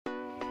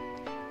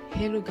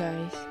Hello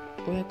guys,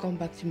 welcome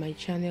back to my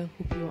channel.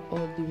 Hope you are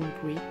all doing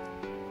great.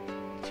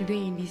 Today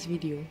in this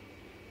video,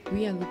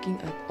 we are looking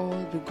at all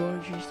the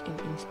gorgeous and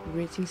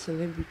inspirating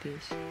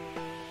celebrities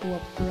who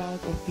are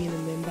proud of being a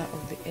member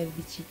of the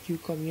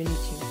LGBTQ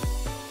community.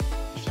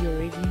 If you're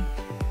ready,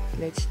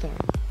 let's start.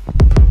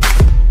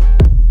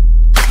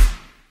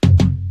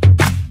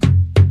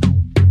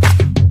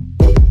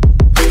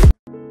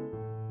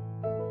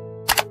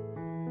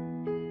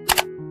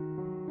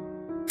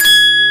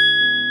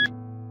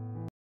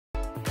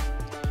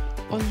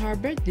 On her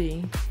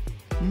birthday,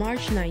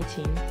 March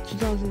 19,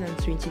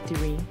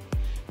 2023,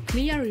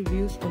 Clea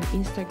reveals on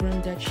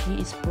Instagram that she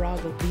is proud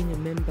of being a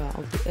member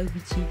of the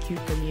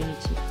LGBTQ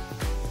community.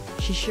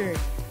 She shared,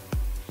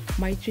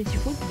 "My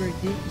 24th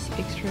birthday is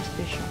extra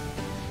special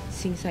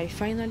since I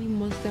finally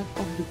mustered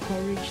up the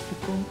courage to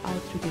come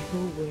out to the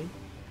whole world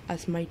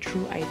as my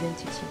true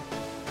identity.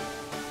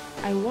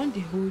 I want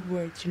the whole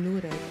world to know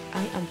that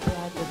I am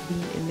proud of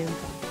being a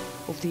member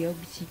of the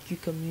LGBTQ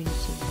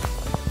community."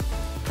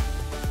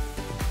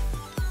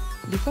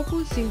 The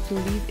couple seem to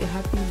live a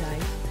happy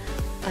life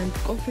and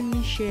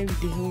often share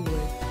with the whole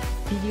world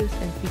videos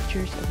and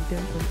pictures of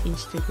them on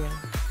Instagram.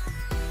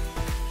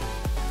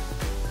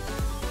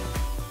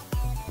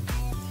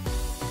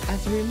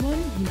 As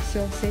Raymond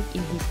himself said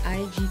in his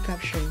IG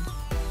caption,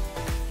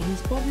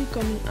 his public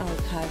coming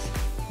out has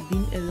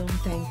been a long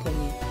time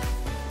coming.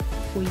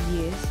 For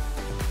years,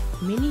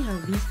 many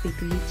have been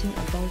speculating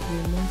about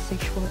Raymond's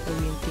sexual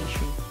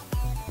orientation.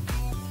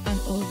 And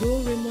although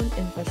Raymond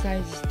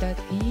emphasizes that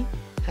he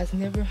has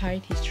never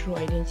hid his true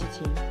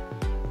identity,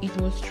 it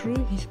was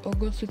through his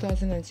August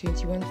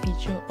 2021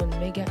 feature on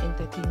Mega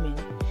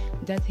Entertainment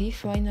that he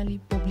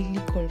finally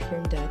publicly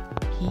confirmed that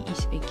he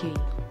is a gay.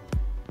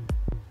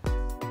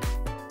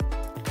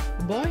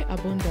 Boy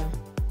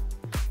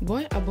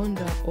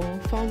Abonda, or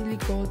fondly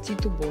called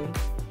Tito Boy,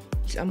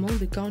 is among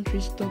the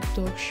country's top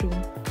talk show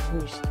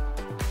hosts.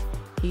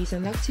 He is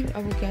an active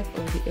advocate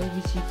of the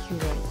LGBTQ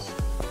rights.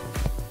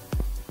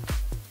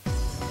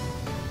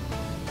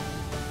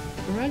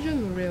 Roger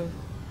Laurel.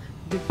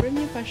 The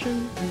premier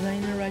fashion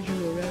designer Roger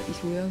Laurel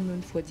is well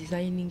known for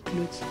designing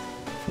clothes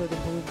for the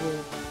whole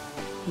world.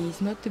 He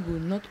is notable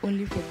not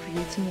only for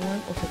creating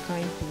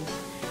one-of-a-kind pieces,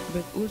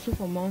 but also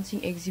for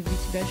mounting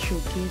exhibits that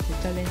showcase the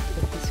talent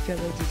of his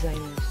fellow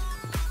designers.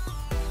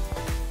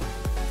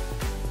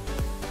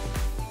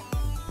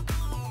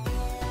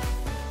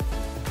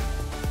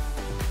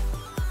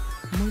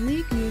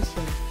 Monique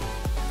Nilsson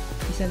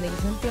is an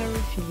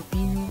exemplary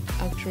Filipino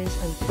actress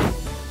and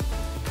performer.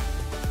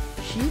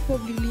 She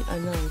publicly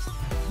announced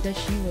that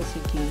she was a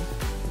gay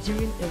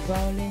during a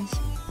violence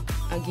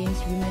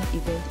against women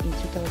event in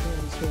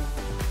 2012.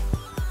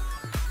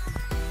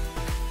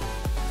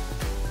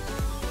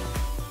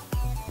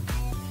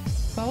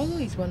 Paolo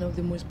is one of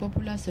the most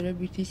popular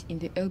celebrities in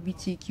the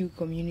LGBTQ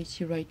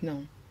community right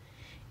now,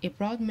 a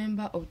proud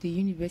member of the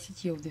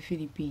University of the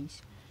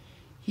Philippines.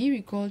 He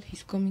recalled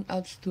his coming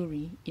out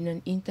story in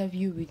an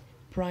interview with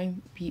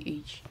Prime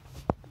PH.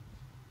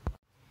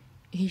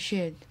 He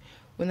shared,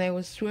 "When I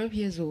was 12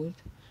 years old,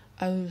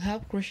 I would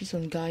have crushes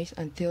on guys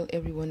and tell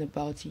everyone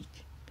about it.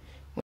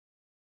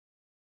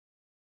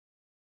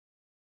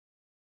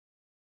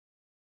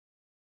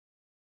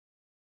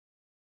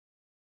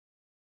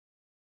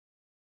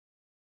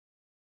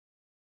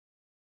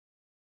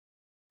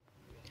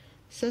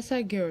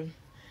 Sasa Girl.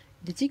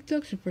 The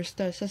TikTok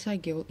superstar Sasa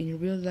Girl in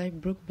real life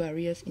broke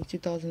barriers in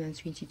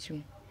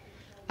 2022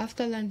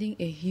 after landing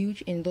a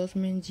huge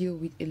endorsement deal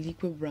with a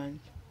liquor brand.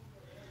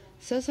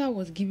 Sasa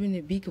was given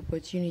a big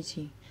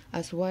opportunity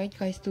as White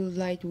Castle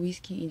Light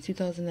Whiskey in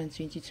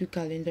 2022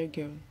 Calendar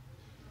Girl.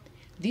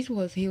 This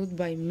was hailed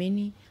by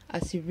many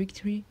as a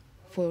victory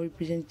for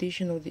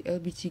representation of the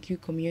LGBTQ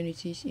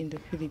communities in the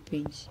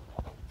Philippines.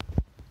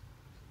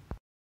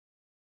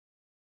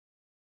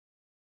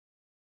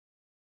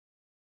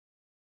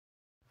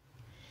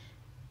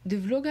 The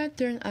vlogger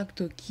turned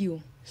actor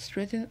Q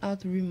straightened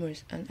out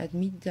rumors and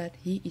admitted that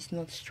he is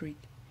not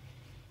straight.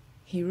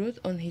 He wrote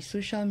on his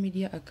social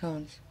media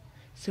accounts,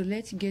 "So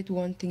let's get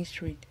one thing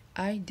straight,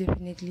 I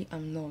definitely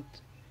am not.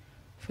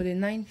 For the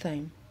 9th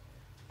time,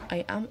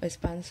 I am a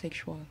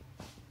pansexual."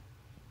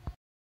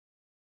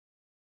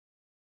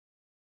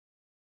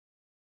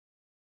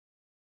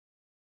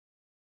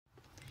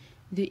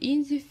 The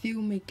indie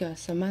filmmaker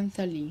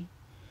Samantha Lee,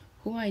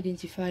 who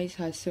identifies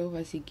herself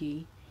as a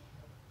gay,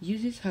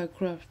 uses her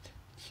craft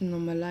to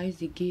normalize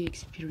the gay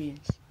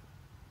experience.